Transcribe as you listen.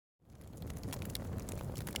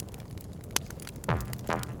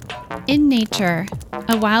In nature,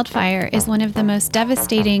 a wildfire is one of the most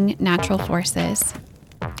devastating natural forces.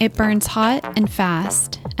 It burns hot and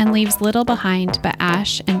fast and leaves little behind but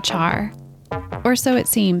ash and char. Or so it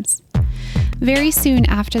seems. Very soon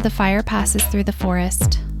after the fire passes through the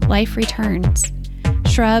forest, life returns.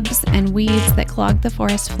 Shrubs and weeds that clog the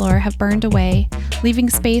forest floor have burned away, leaving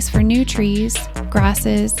space for new trees,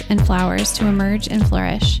 grasses, and flowers to emerge and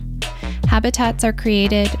flourish. Habitats are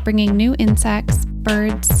created, bringing new insects,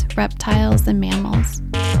 birds, reptiles, and mammals.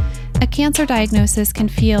 A cancer diagnosis can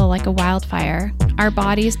feel like a wildfire, our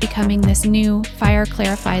bodies becoming this new,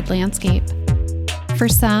 fire-clarified landscape. For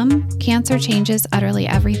some, cancer changes utterly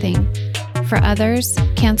everything. For others,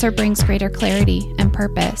 cancer brings greater clarity and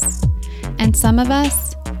purpose. And some of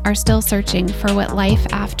us are still searching for what life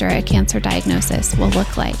after a cancer diagnosis will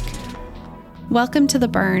look like. Welcome to The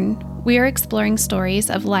Burn. We are exploring stories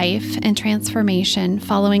of life and transformation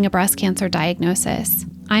following a breast cancer diagnosis.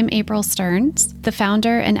 I'm April Stearns, the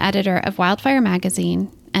founder and editor of Wildfire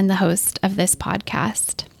Magazine and the host of this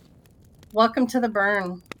podcast. Welcome to The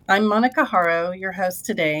Burn. I'm Monica Haro, your host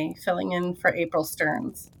today, filling in for April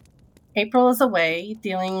Stearns. April is away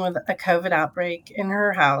dealing with a COVID outbreak in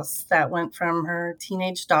her house that went from her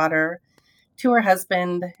teenage daughter to her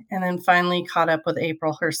husband and then finally caught up with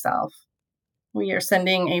April herself. We are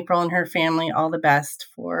sending April and her family all the best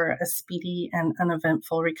for a speedy and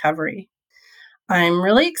uneventful recovery. I'm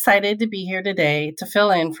really excited to be here today to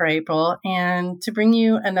fill in for April and to bring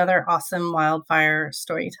you another awesome wildfire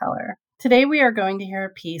storyteller. Today, we are going to hear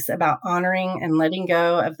a piece about honoring and letting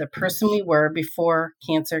go of the person we were before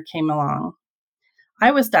cancer came along.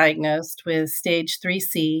 I was diagnosed with stage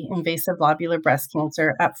 3C invasive lobular breast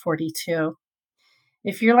cancer at 42.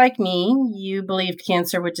 If you're like me, you believed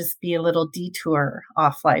cancer would just be a little detour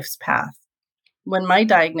off life's path. When my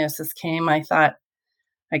diagnosis came, I thought,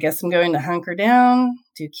 I guess I'm going to hunker down,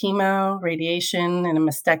 do chemo, radiation, and a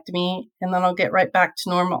mastectomy, and then I'll get right back to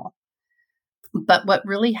normal. But what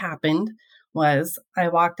really happened was I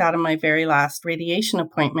walked out of my very last radiation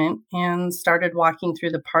appointment and started walking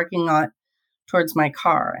through the parking lot towards my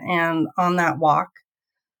car. And on that walk,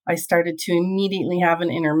 I started to immediately have an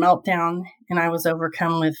inner meltdown, and I was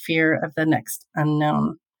overcome with fear of the next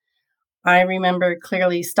unknown. I remember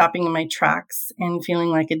clearly stopping in my tracks and feeling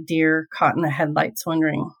like a deer caught in the headlights,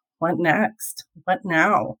 wondering, what next? What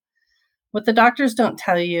now? What the doctors don't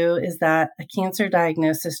tell you is that a cancer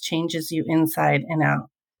diagnosis changes you inside and out.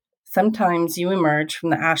 Sometimes you emerge from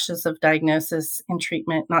the ashes of diagnosis and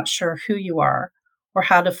treatment not sure who you are, or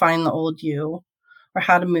how to find the old you, or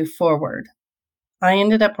how to move forward. I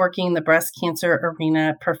ended up working in the breast cancer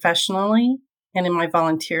arena professionally and in my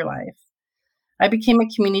volunteer life. I became a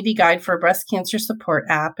community guide for a breast cancer support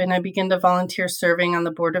app, and I began to volunteer serving on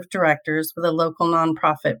the board of directors with a local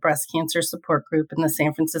nonprofit breast cancer support group in the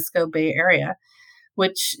San Francisco Bay Area,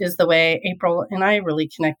 which is the way April and I really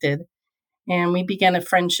connected. And we began a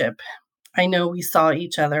friendship. I know we saw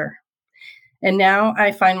each other. And now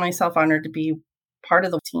I find myself honored to be part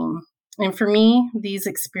of the team. And for me, these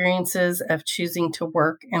experiences of choosing to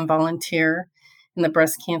work and volunteer in the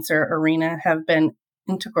breast cancer arena have been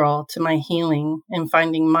integral to my healing and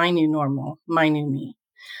finding my new normal, my new me,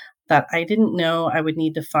 that I didn't know I would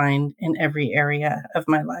need to find in every area of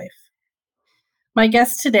my life. My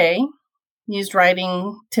guest today used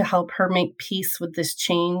writing to help her make peace with this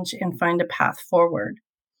change and find a path forward.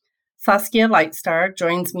 Saskia Lightstar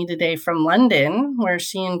joins me today from London, where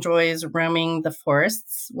she enjoys roaming the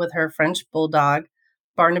forests with her French bulldog,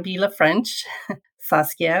 Barnaby La French.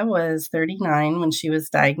 Saskia was 39 when she was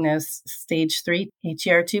diagnosed stage 3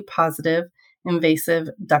 HER2 positive invasive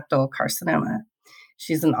ductal carcinoma.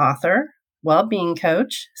 She's an author, well-being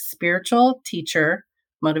coach, spiritual teacher,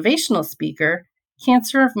 motivational speaker,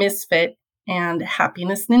 cancer misfit, and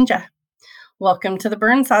happiness ninja. Welcome to The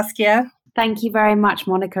Burn, Saskia. Thank you very much,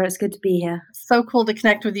 Monica. It's good to be here. So cool to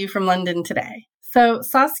connect with you from London today. So,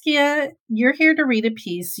 Saskia, you're here to read a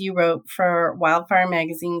piece you wrote for Wildfire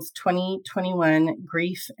Magazine's 2021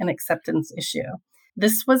 Grief and Acceptance issue.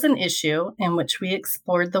 This was an issue in which we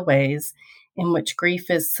explored the ways in which grief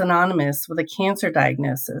is synonymous with a cancer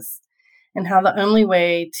diagnosis and how the only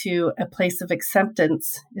way to a place of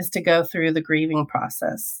acceptance is to go through the grieving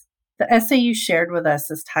process. The essay you shared with us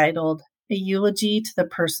is titled, A Eulogy to the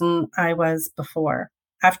Person I Was Before.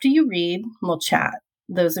 After you read, we'll chat.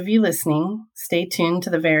 Those of you listening, stay tuned to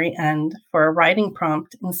the very end for a writing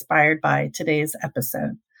prompt inspired by today's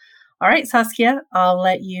episode. All right, Saskia, I'll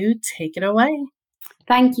let you take it away.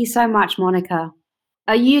 Thank you so much, Monica.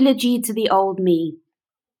 A eulogy to the old me.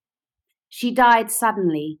 She died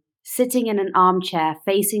suddenly, sitting in an armchair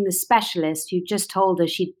facing the specialist who just told her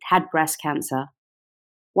she'd had breast cancer.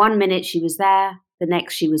 One minute she was there, the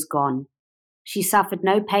next she was gone. She suffered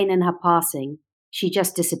no pain in her passing. She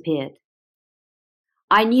just disappeared.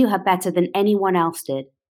 I knew her better than anyone else did.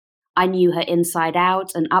 I knew her inside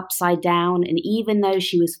out and upside down, and even though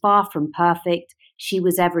she was far from perfect, she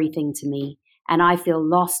was everything to me, and I feel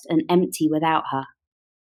lost and empty without her.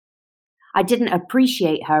 I didn't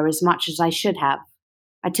appreciate her as much as I should have.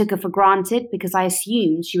 I took her for granted because I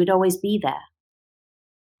assumed she would always be there.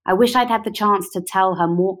 I wish I'd had the chance to tell her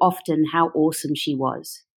more often how awesome she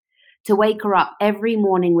was. To wake her up every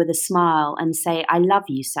morning with a smile and say, I love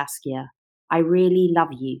you, Saskia. I really love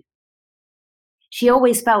you. She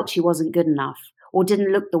always felt she wasn't good enough or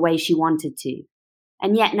didn't look the way she wanted to.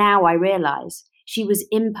 And yet now I realize she was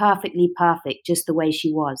imperfectly perfect just the way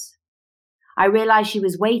she was. I realized she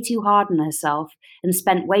was way too hard on herself and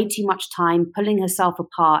spent way too much time pulling herself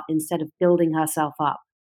apart instead of building herself up.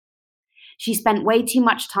 She spent way too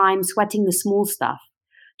much time sweating the small stuff,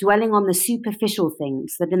 dwelling on the superficial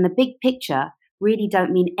things that in the big picture really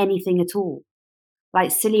don't mean anything at all,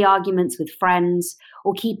 like silly arguments with friends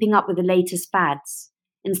or keeping up with the latest fads,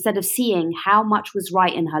 instead of seeing how much was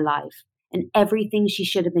right in her life and everything she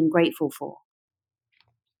should have been grateful for.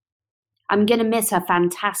 I'm going to miss her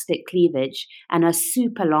fantastic cleavage and her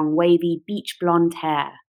super long wavy beach blonde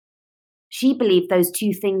hair. She believed those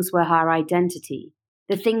two things were her identity,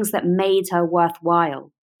 the things that made her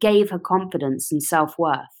worthwhile, gave her confidence and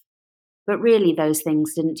self-worth. But really those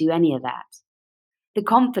things didn't do any of that. The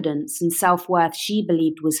confidence and self-worth she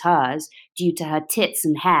believed was hers due to her tits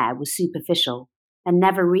and hair was superficial and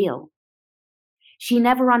never real. She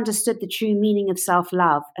never understood the true meaning of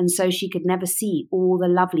self-love, and so she could never see all the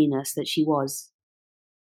loveliness that she was.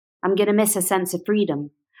 I'm going to miss her sense of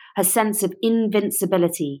freedom, her sense of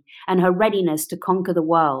invincibility, and her readiness to conquer the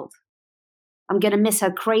world. I'm going to miss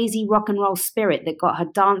her crazy rock and roll spirit that got her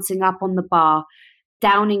dancing up on the bar,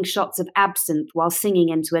 downing shots of absinthe while singing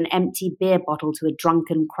into an empty beer bottle to a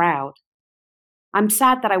drunken crowd. I'm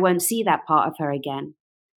sad that I won't see that part of her again,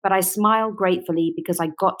 but I smile gratefully because I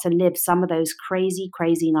got to live some of those crazy,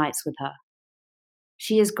 crazy nights with her.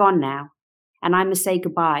 She is gone now, and I must say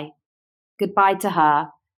goodbye. Goodbye to her,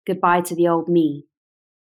 goodbye to the old me.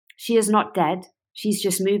 She is not dead, she's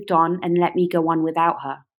just moved on and let me go on without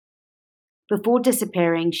her. Before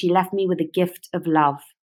disappearing, she left me with a gift of love,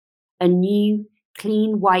 a new,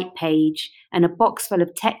 clean white page and a box full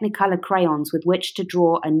of Technicolor crayons with which to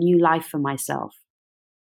draw a new life for myself.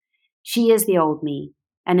 She is the old me,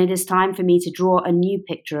 and it is time for me to draw a new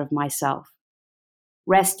picture of myself.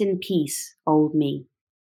 Rest in peace, old me.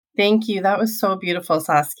 Thank you. That was so beautiful,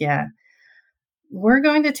 Saskia. We're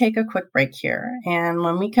going to take a quick break here, and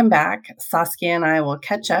when we come back, Saskia and I will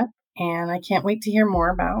catch up, and I can't wait to hear more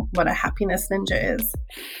about what a happiness ninja is.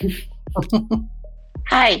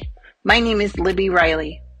 Hi, my name is Libby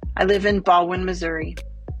Riley. I live in Baldwin, Missouri.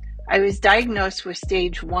 I was diagnosed with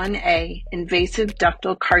stage 1A invasive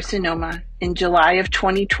ductal carcinoma in July of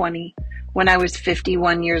 2020 when I was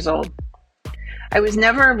 51 years old. I was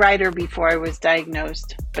never a writer before I was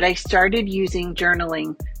diagnosed, but I started using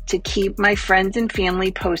journaling to keep my friends and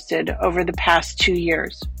family posted over the past 2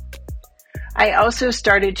 years. I also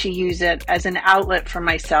started to use it as an outlet for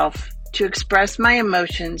myself to express my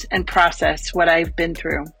emotions and process what I've been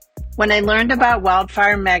through. When I learned about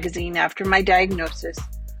Wildfire magazine after my diagnosis,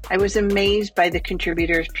 I was amazed by the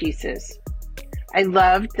contributors' pieces. I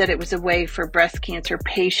loved that it was a way for breast cancer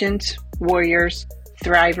patients, warriors,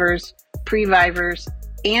 thrivers, previvors,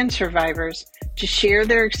 and survivors to share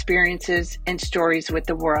their experiences and stories with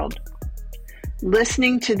the world.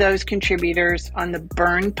 Listening to those contributors on the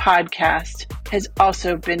Burn podcast has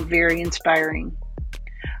also been very inspiring.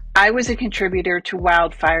 I was a contributor to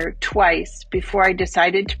Wildfire twice before I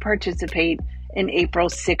decided to participate in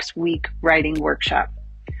April's 6-week writing workshop.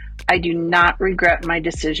 I do not regret my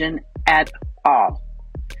decision at all.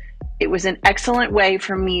 It was an excellent way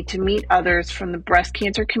for me to meet others from the breast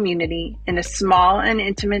cancer community in a small and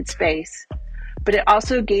intimate space, but it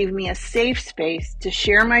also gave me a safe space to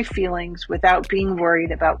share my feelings without being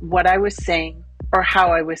worried about what I was saying or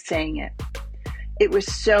how I was saying it. It was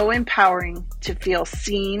so empowering to feel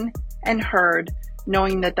seen and heard,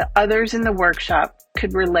 knowing that the others in the workshop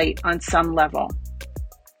could relate on some level.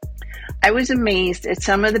 I was amazed at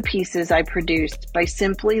some of the pieces I produced by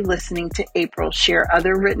simply listening to April share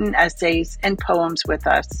other written essays and poems with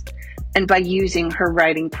us, and by using her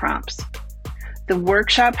writing prompts. The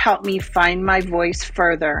workshop helped me find my voice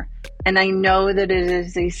further, and I know that it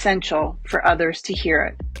is essential for others to hear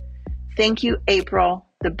it. Thank you, April,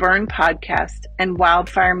 the Burn podcast, and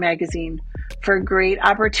Wildfire magazine for a great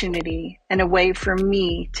opportunity and a way for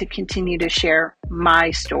me to continue to share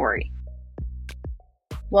my story.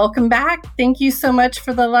 Welcome back. Thank you so much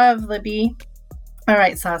for the love, Libby. All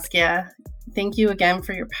right, Saskia. Thank you again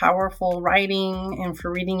for your powerful writing and for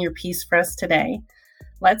reading your piece for us today.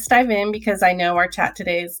 Let's dive in because I know our chat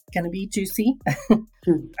today is going to be juicy.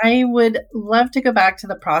 I would love to go back to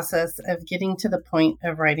the process of getting to the point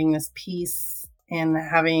of writing this piece and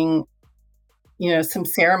having, some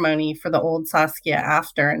ceremony for the old Saskia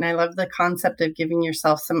after. And I love the concept of giving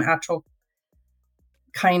yourself some actual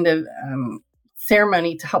kind of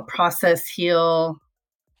ceremony to help process, heal,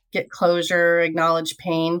 get closure, acknowledge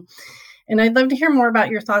pain. And I'd love to hear more about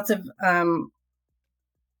your thoughts of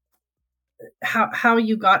how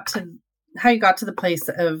you got to the place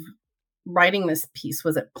of writing this piece.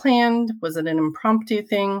 Was it planned? Was it an impromptu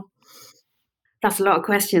thing? That's a lot of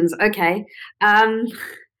questions. Okay.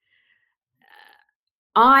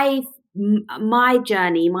 My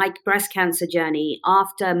journey, my breast cancer journey,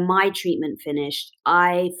 after my treatment finished,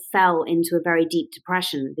 I fell into a very deep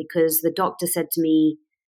depression because the doctor said to me,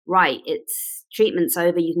 right, it's treatment's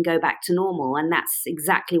over, you can go back to normal. And that's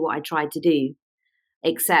exactly what I tried to do.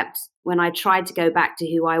 Except when I tried to go back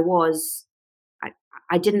to who I was,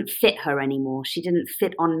 I didn't fit her anymore. She didn't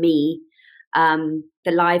fit on me.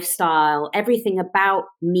 The lifestyle, everything about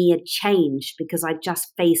me had changed because I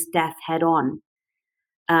just faced death head on.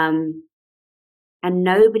 And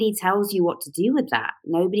nobody tells you what to do with that.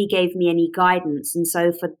 Nobody gave me any guidance. And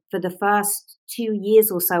so for the first 2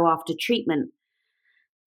 years or so after treatment,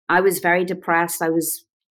 I was very depressed. I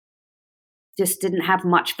just didn't have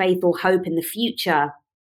much faith or hope in the future.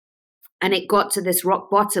 And it got to this rock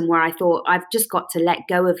bottom where I thought, I've just got to let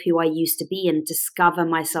go of who I used to be and discover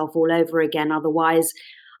myself all over again. Otherwise,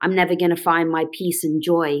 I'm never going to find my peace and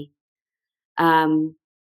joy. And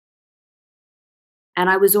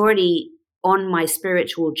I was already on my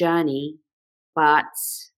spiritual journey, but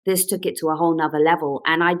this took it to a whole nother level.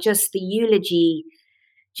 And the eulogy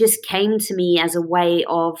just came to me as a way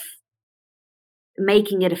of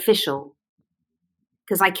making it official.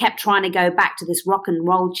 Because I kept trying to go back to this rock and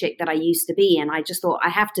roll chick that I used to be. And I just thought, I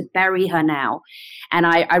have to bury her now. And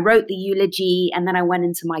I wrote the eulogy, and then I went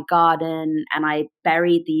into my garden and I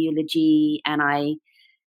buried the eulogy. And I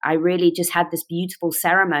really just had this beautiful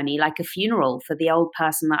ceremony, like a funeral for the old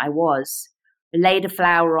person that I was. I laid a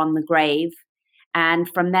flower on the grave. And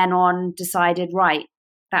from then on decided, right,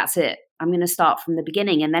 that's it. I'm going to start from the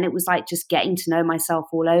beginning. And then it was like just getting to know myself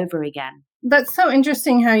all over again. That's so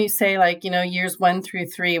interesting how you say, years 1 through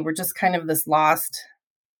 3 were just kind of this lost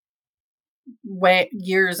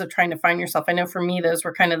years of trying to find yourself. I know for me, those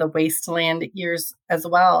were kind of the wasteland years as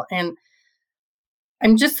well. And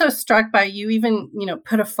I'm just so struck by you even,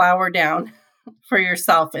 put a flower down for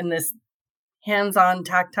yourself in this hands-on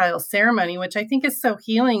tactile ceremony, which I think is so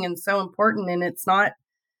healing and so important. And it's not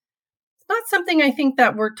something I think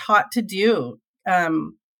that we're taught to do.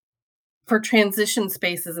 For transition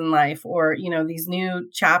spaces in life or, these new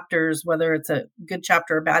chapters, whether it's a good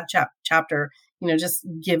chapter or bad chapter, just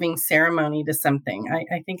giving ceremony to something.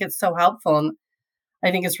 I think it's so helpful. And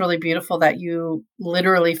I think it's really beautiful that you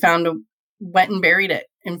literally went and buried it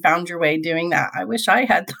and found your way doing that. I wish I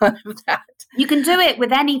had thought of that. You can do it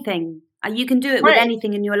with anything. You can do it with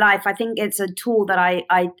anything in your life. I think it's a tool that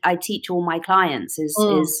I teach all my clients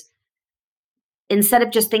is instead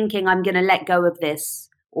of just thinking I'm going to let go of this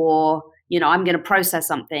or, I'm going to process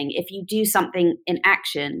something. If you do something in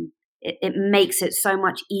action, it makes it so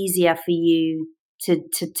much easier for you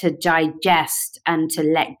to digest and to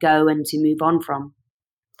let go and to move on from.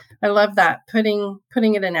 I love that, putting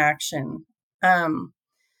it in action. In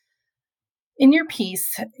your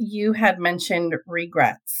piece, you had mentioned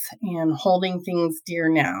regrets and holding things dear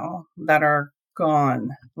now that are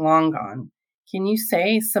gone, long gone. Can you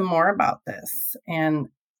say some more about this and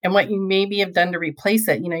what you maybe have done to replace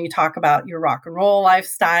it? You talk about your rock and roll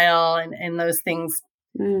lifestyle and those things.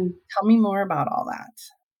 Tell me more about all that.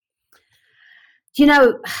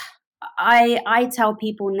 I tell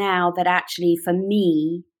people now that actually for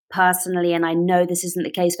me personally, and I know this isn't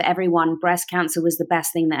the case for everyone, breast cancer was the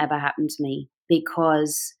best thing that ever happened to me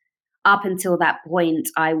because up until that point,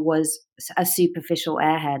 I was a superficial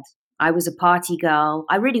airhead. I was a party girl.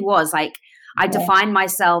 I really was. I defined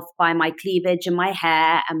myself by my cleavage and my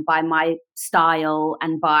hair and by my style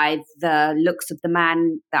and by the looks of the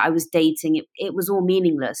man that I was dating. It was all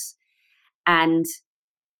meaningless. And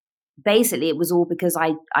basically, it was all because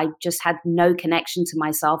I just had no connection to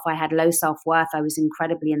myself. I had low self-worth. I was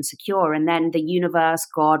incredibly insecure. And then the universe,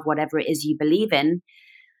 God, whatever it is you believe in,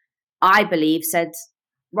 I believe said,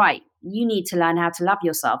 right, you need to learn how to love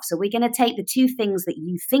yourself. So we're going to take the two things that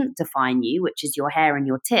you think define you, which is your hair and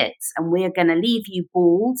your tits, and we're going to leave you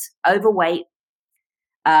bald, overweight,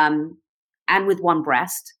 and and with one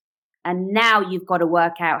breast. And now you've got to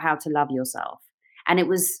work out how to love yourself. And it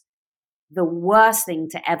was the worst thing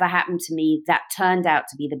to ever happen to me that turned out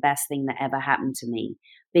to be the best thing that ever happened to me,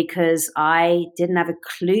 because I didn't have a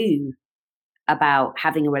clue about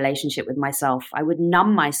having a relationship with myself. I would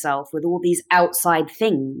numb myself with all these outside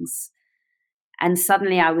things. And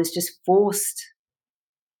suddenly I was just forced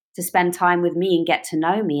to spend time with me and get to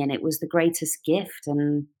know me. And it was the greatest gift.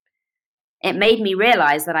 And it made me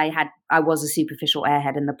realize that I was a superficial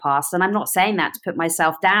airhead in the past. And I'm not saying that to put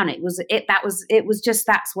myself down. It was just,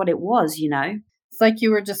 that's what it was, you know? It's like you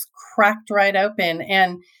were just cracked right open.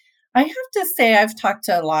 And I have to say, I've talked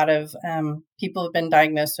to a lot of people who've been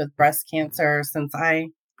diagnosed with breast cancer since I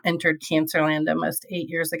entered Cancerland almost 8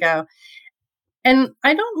 years ago. And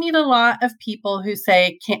I don't meet a lot of people who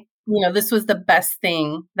say, this was the best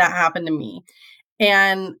thing that happened to me.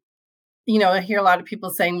 And, I hear a lot of people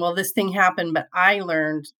saying, well, this thing happened, but I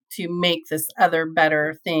learned to make this other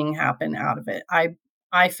better thing happen out of it.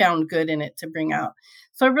 I found good in it to bring out.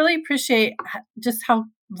 So I really appreciate just how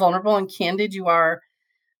vulnerable and candid you are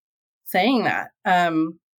saying that.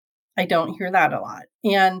 I don't hear that a lot.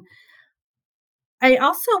 And I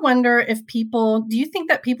also wonder if do you think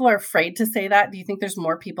that people are afraid to say that? Do you think there's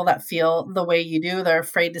more people that feel the way you do? They're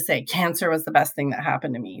afraid to say cancer was the best thing that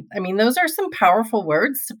happened to me. I mean, those are some powerful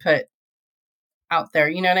words to put out there.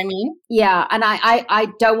 You know what I mean? Yeah. And I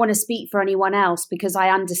don't want to speak for anyone else, because I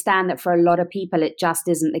understand that for a lot of people, it just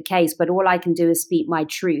isn't the case. But all I can do is speak my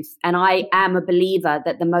truth. And I am a believer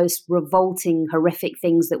that the most revolting, horrific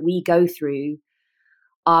things that we go through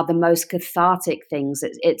are the most cathartic things.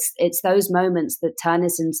 It's those moments that turn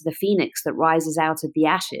us into the phoenix that rises out of the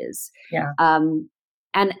ashes. Yeah.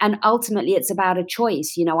 And ultimately it's about a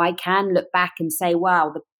choice. I can look back and say,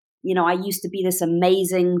 wow, I used to be this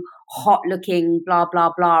amazing, hot looking, blah,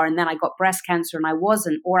 blah, blah. And then I got breast cancer and I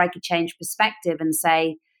wasn't. Or I could change perspective and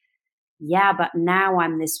say, yeah, but now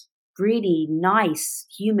I'm this really nice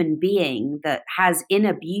human being that has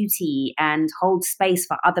inner beauty and holds space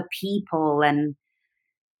for other people. And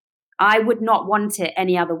I would not want it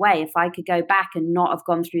any other way. If I could go back and not have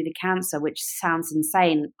gone through the cancer, which sounds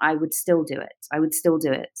insane, I would still do it. I would still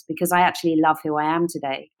do it because I actually love who I am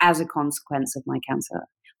today as a consequence of my cancer.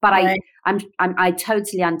 But right. I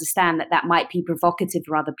totally understand that might be provocative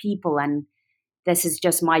for other people, and this is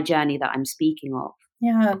just my journey that I'm speaking of.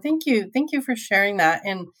 Yeah, thank you. Thank you for sharing that.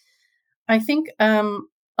 And I think a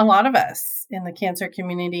lot of us in the cancer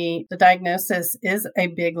community, the diagnosis is a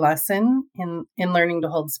big lesson in learning to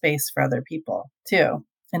hold space for other people too,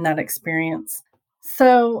 in that experience.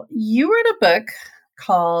 So you wrote a book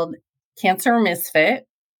called Cancer Misfit.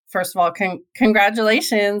 First of all,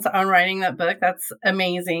 congratulations on writing that book. That's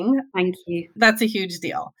amazing. Thank you. That's a huge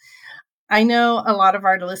deal. I know a lot of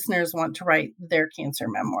our listeners want to write their cancer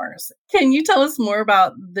memoirs. Can you tell us more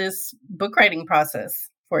about this book writing process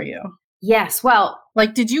for you? Yes. Well,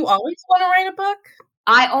 did you always want to write a book?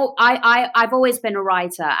 I've always been a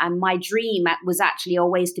writer, and my dream was actually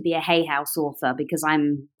always to be a Hay House author because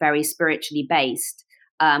I'm very spiritually based.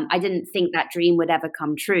 I didn't think that dream would ever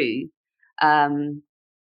come true.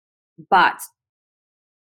 But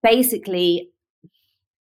basically,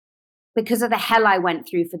 because of the hell I went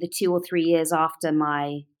through for the 2 or 3 years after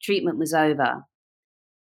my treatment was over,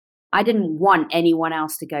 I didn't want anyone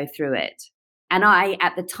else to go through it. And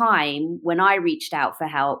at the time, when I reached out for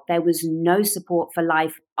help, there was no support for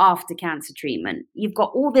life after cancer treatment. You've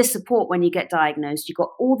got all this support when you get diagnosed. You've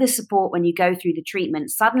got all this support when you go through the treatment.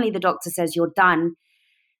 Suddenly the doctor says you're done.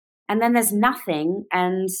 And then there's nothing.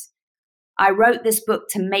 And I wrote this book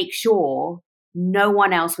to make sure no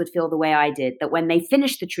one else would feel the way I did, that when they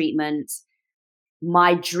finished the treatment,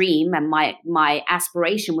 my dream and my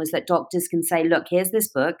aspiration was that doctors can say, look, here's this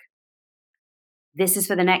book. This is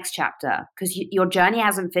for the next chapter, because your journey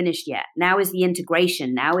hasn't finished yet. Now is the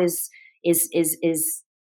integration. Now is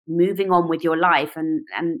moving on with your life. And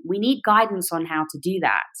we need guidance on how to do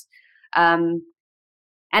that.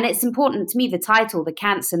 And it's important to me, the title, The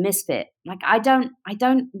Cancer Misfit. I don't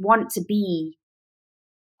want to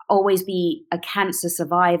always be a cancer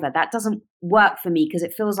survivor. That doesn't work for me because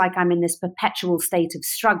it feels like I'm in this perpetual state of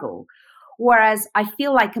struggle. Whereas I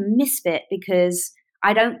feel like a misfit because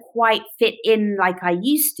I don't quite fit in like I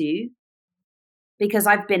used to because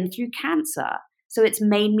I've been through cancer. So it's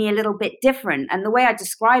made me a little bit different. And the way I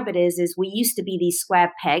describe it is we used to be these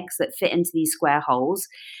square pegs that fit into these square holes.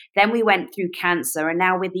 Then we went through cancer, and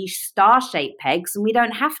now we're these star-shaped pegs, and we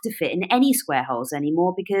don't have to fit in any square holes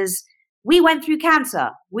anymore because we went through cancer.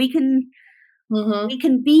 We can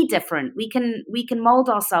be different. We can mold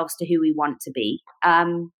ourselves to who we want to be.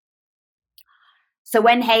 So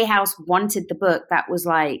when Hay House wanted the book, that was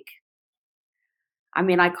like I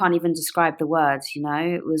mean, I can't even describe the words,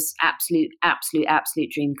 it was absolute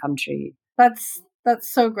dream come true. That's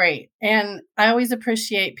so great. And I always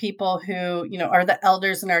appreciate people who, are the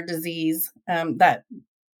elders in our disease, that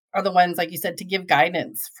are the ones, like you said, to give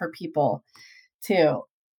guidance for people too.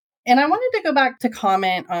 And I wanted to go back to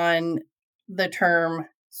comment on the term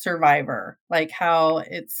survivor, like how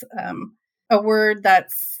it's a word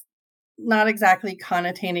that's not exactly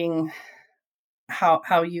connotating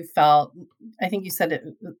how you felt. I think you said it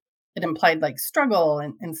implied like struggle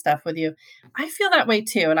and stuff with you. I feel that way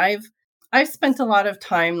too. And I've spent a lot of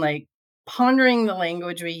time like pondering the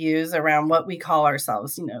language we use around what we call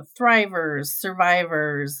ourselves, thrivers,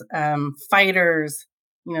 survivors, fighters.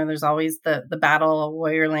 There's always the battle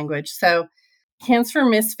warrior language. So Cancer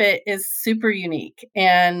Misfit is super unique,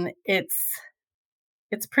 and it's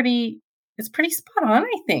pretty spot on,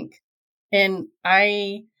 I think. And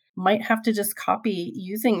I might have to just copy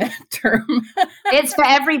using that term. It's for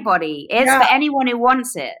everybody. It's for anyone who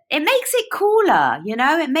wants it. It makes it cooler,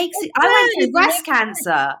 it makes it. I went through breast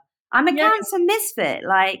cancer. I'm a cancer misfit,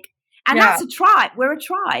 and that's a tribe. We're a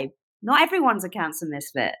tribe. Not everyone's a cancer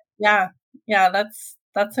misfit. Yeah. That's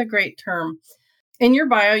a great term. In your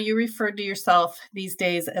bio, you referred to yourself these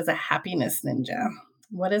days as a happiness ninja.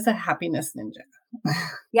 What is a happiness ninja?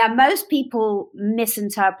 Yeah, most people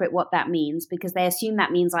misinterpret what that means because they assume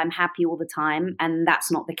that means I'm happy all the time. And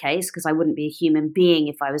that's not the case, because I wouldn't be a human being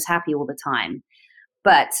if I was happy all the time.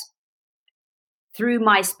 But through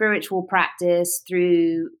my spiritual practice,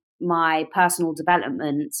 through my personal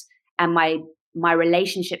development, and my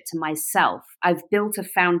relationship to myself, I've built a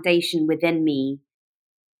foundation within me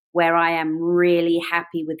where I am really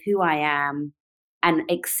happy with who I am and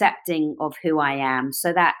accepting of who I am,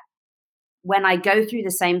 so that when I go through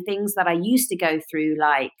the same things that I used to go through,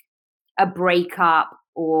 like a breakup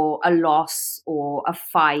or a loss or a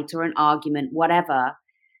fight or an argument, whatever,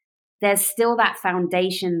 there's still that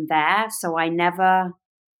foundation there. So it never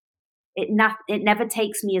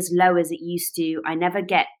takes me as low as it used to. I never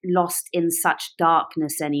get lost in such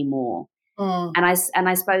darkness anymore. And I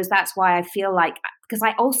suppose that's why I feel like, because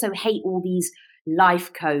I also hate all these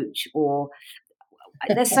life coach, or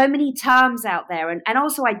there's so many terms out there. And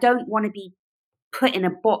also I don't want to be put in a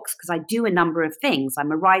box, because I do a number of things.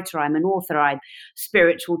 I'm a writer, I'm an author, I'm a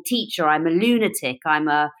spiritual teacher, I'm a lunatic, I'm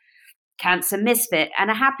a cancer misfit. And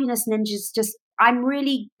a happiness ninja is just, I'm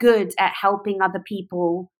really good at helping other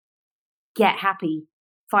people get happy,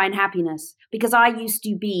 find happiness. Because I used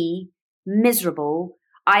to be miserable.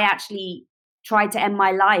 I actually tried to end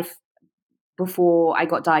my life before I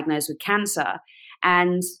got diagnosed with cancer.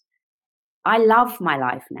 And I love my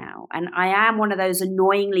life now. And I am one of those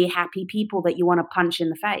annoyingly happy people that you want to punch in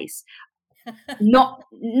the face. Not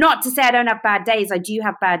to say I don't have bad days. I do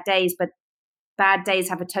have bad days, but bad days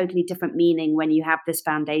have a totally different meaning when you have this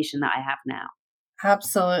foundation that I have now.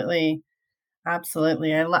 Absolutely.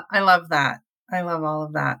 Absolutely. I love that. I love all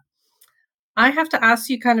of that. I have to ask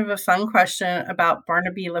you kind of a fun question about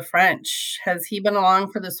Barnaby LaFrench. Has he been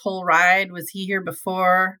along for this whole ride? Was he here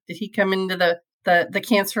before? Did he come into the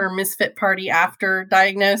Cancer Misfit party after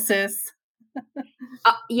diagnosis?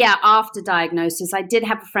 Yeah, after diagnosis. I did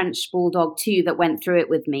have a French bulldog too that went through it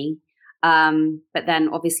with me. But then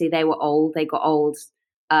obviously they were old. They got old.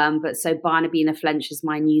 But so Barnaby LaFrench is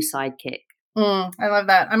my new sidekick. I love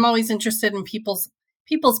that. I'm always interested in people's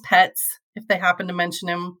pets, if they happen to mention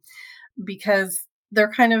him, because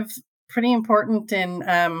they're kind of pretty important in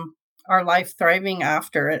our life thriving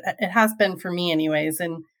after. It has been for me anyways,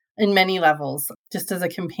 and in many levels, just as a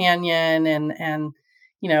companion and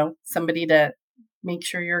somebody to make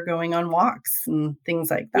sure you're going on walks and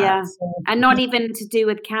things like that. Yeah. So, And not even to do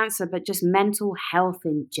with cancer, but just mental health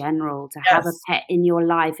in general, to have a pet in your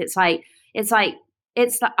life. I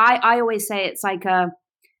always say it's like a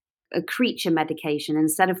creature medication.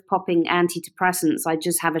 Instead of popping antidepressants, I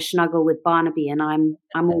just have a snuggle with Barnaby and I'm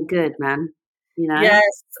all good, man. Yes,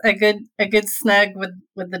 a good snug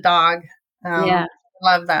with the dog. Yeah.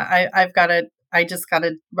 Love that. I just got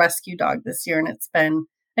a rescue dog this year, and it's been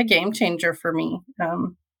a game changer for me.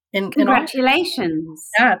 Congratulations.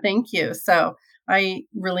 Yeah, thank you. So I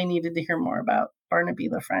really needed to hear more about Barnaby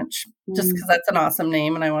LaFrench, just because that's an awesome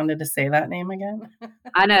name, and I wanted to say that name again.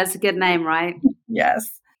 I know, it's a good name, right? Yes.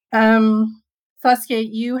 Saskia,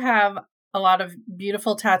 you have a lot of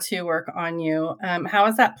beautiful tattoo work on you. How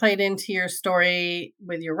has that played into your story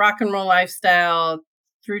with your rock and roll lifestyle,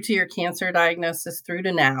 through to your cancer diagnosis, through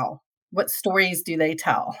to now? What stories do they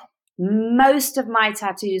tell? Most of my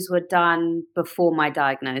tattoos were done before my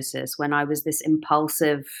diagnosis, when I was this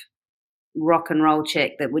impulsive rock and roll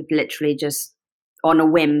chick that would literally just on a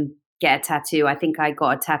whim get a tattoo. I think I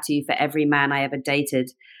got a tattoo for every man I ever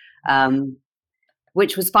dated,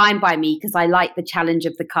 which was fine by me because I liked the challenge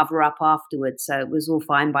of the cover up afterwards. So it was all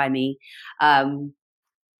fine by me. I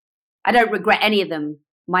don't regret any of them.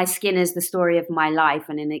 My skin is the story of my life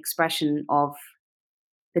and an expression of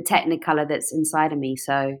the technicolor that's inside of me.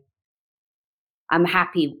 So I'm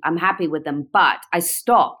happy with them. But I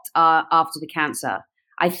stopped after the cancer.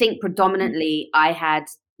 I think predominantly I had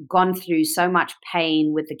gone through so much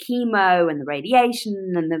pain with the chemo and the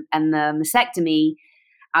radiation and the mastectomy.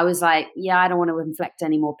 I was like, yeah, I don't want to inflict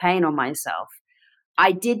any more pain on myself.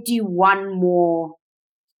 I did do one more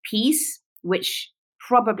piece, which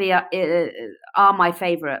probably are my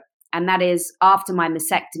favorite. And that is after my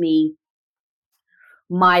mastectomy,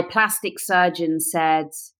 my plastic surgeon said,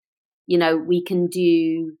 we can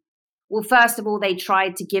do, well, first of all, they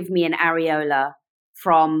tried to give me an areola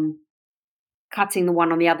from cutting the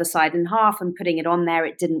one on the other side in half and putting it on there.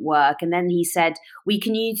 It didn't work. And then he said, we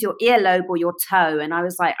can use your earlobe or your toe. And I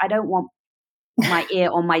was like, I don't want my ear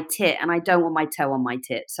on my tit and I don't want my toe on my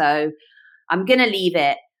tit. So I'm going to leave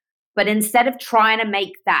it. But instead of trying to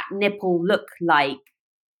make that nipple look like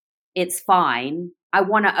it's fine, I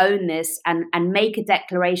want to own this and make a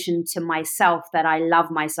declaration to myself that I love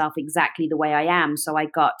myself exactly the way I am. So I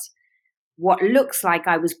got what looks like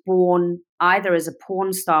I was born either as a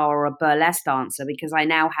porn star or a burlesque dancer, because I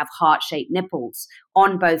now have heart-shaped nipples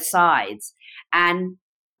on both sides. And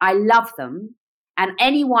I love them. And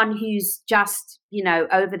anyone who's just,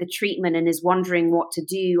 over the treatment and is wondering what to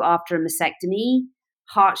do after a mastectomy,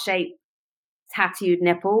 heart-shaped tattooed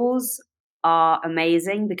nipples are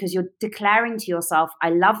amazing because you're declaring to yourself, I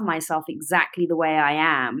love myself exactly the way I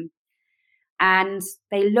am. And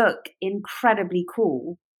they look incredibly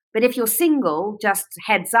cool. But if you're single, just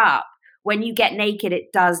heads up, when you get naked,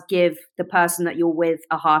 it does give the person that you're with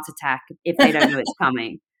a heart attack if they don't know it's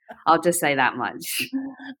coming. I'll just say that much.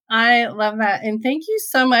 I love that. And thank you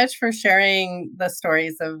so much for sharing the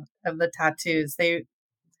stories of the tattoos. They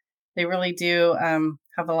really do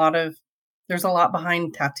have there's a lot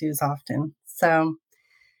behind tattoos often. So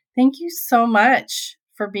thank you so much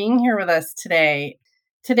for being here with us today.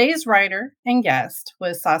 Today's writer and guest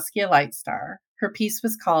was Saskia Lightstar. Her piece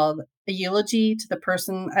was called A Eulogy to the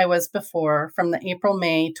Person I Was Before from the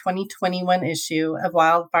April-May 2021 issue of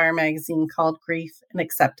Wildfire magazine called Grief and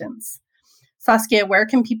Acceptance. Saskia, where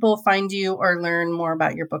can people find you or learn more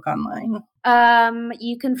about your book online?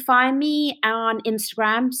 You can find me on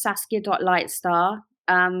Instagram, saskia.lightstar.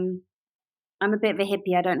 I'm a bit of a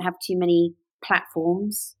hippie. I don't have too many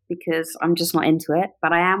platforms because I'm just not into it,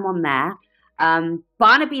 but I am on there.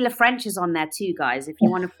 Barnaby LaFrench is on there too, guys. If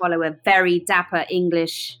you want to follow a very dapper a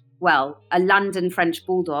London French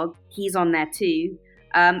bulldog, he's on there too.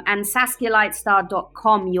 And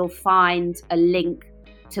SaskiaLightstar.com, you'll find a link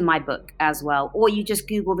to my book as well. Or you just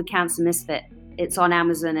Google The Cancer Misfit. It's on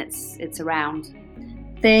Amazon. It's around.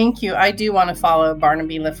 Thank you. I do want to follow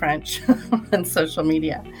Barnaby LaFrench on social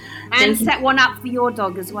media. And set one up for your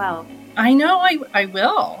dog as well. I know. I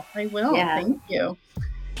will. Yeah. Thank you.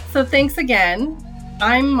 So thanks again.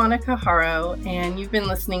 I'm Monica Haro, and you've been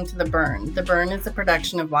listening to The Burn. The Burn is a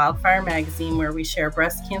production of Wildfire magazine where we share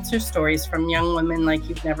breast cancer stories from young women like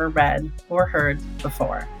you've never read or heard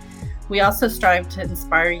before. We also strive to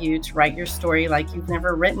inspire you to write your story like you've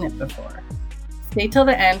never written it before. Stay till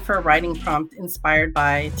the end for a writing prompt inspired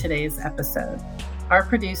by today's episode. Our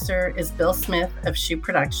producer is Bill Smith of Shoe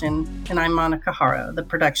Production, and I'm Monica Haro, the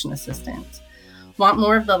production assistant. Want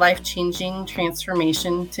more of the life-changing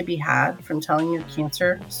transformation to be had from telling your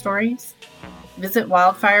cancer stories? Visit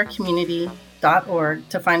wildfirecommunity.org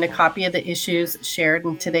to find a copy of the issues shared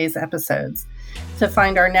in today's episodes, to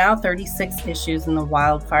find our now 36 issues in the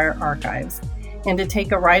Wildfire archives, and to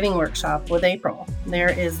take a writing workshop with April. There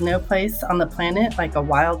is no place on the planet like a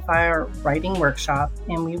Wildfire writing workshop,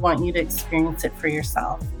 and we want you to experience it for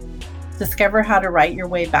yourself. Discover how to write your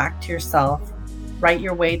way back to yourself, write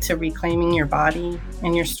your way to reclaiming your body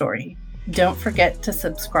and your story. Don't forget to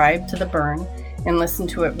subscribe to The Burn and listen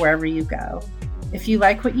to it wherever you go. If you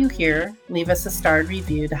like what you hear, leave us a starred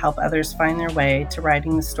review to help others find their way to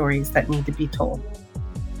writing the stories that need to be told.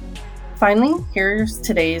 Finally, here's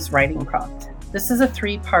today's writing prompt. This is a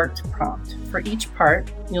 3-part prompt. For each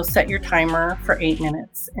part, you'll set your timer for 8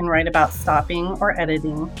 minutes and write about stopping or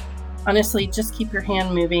editing. Honestly, just keep your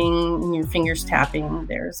hand moving and your fingers tapping.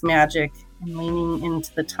 There's magic in leaning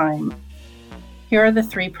into the time. Here are the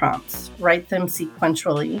 3 prompts. Write them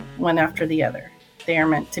sequentially, one after the other. They are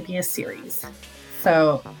meant to be a series.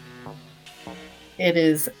 So it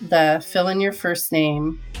is the fill in your first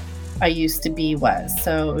name, I used to be was.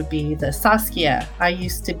 So it would be the Saskia, I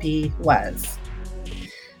used to be was.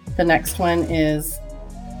 The next one is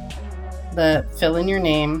the fill in your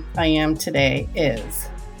name I am today is.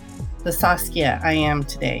 The Saskia I am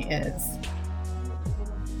today is.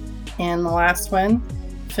 And the last one,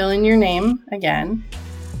 fill in your name again.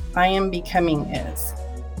 I am becoming is.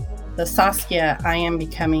 The Saskia I am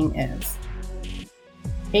becoming is.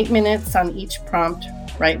 8 minutes on each prompt,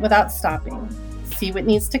 write without stopping. See what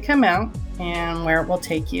needs to come out and where it will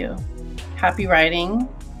take you. Happy writing.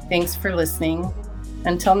 Thanks for listening.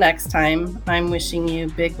 Until next time, I'm wishing you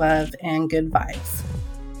big love and good vibes.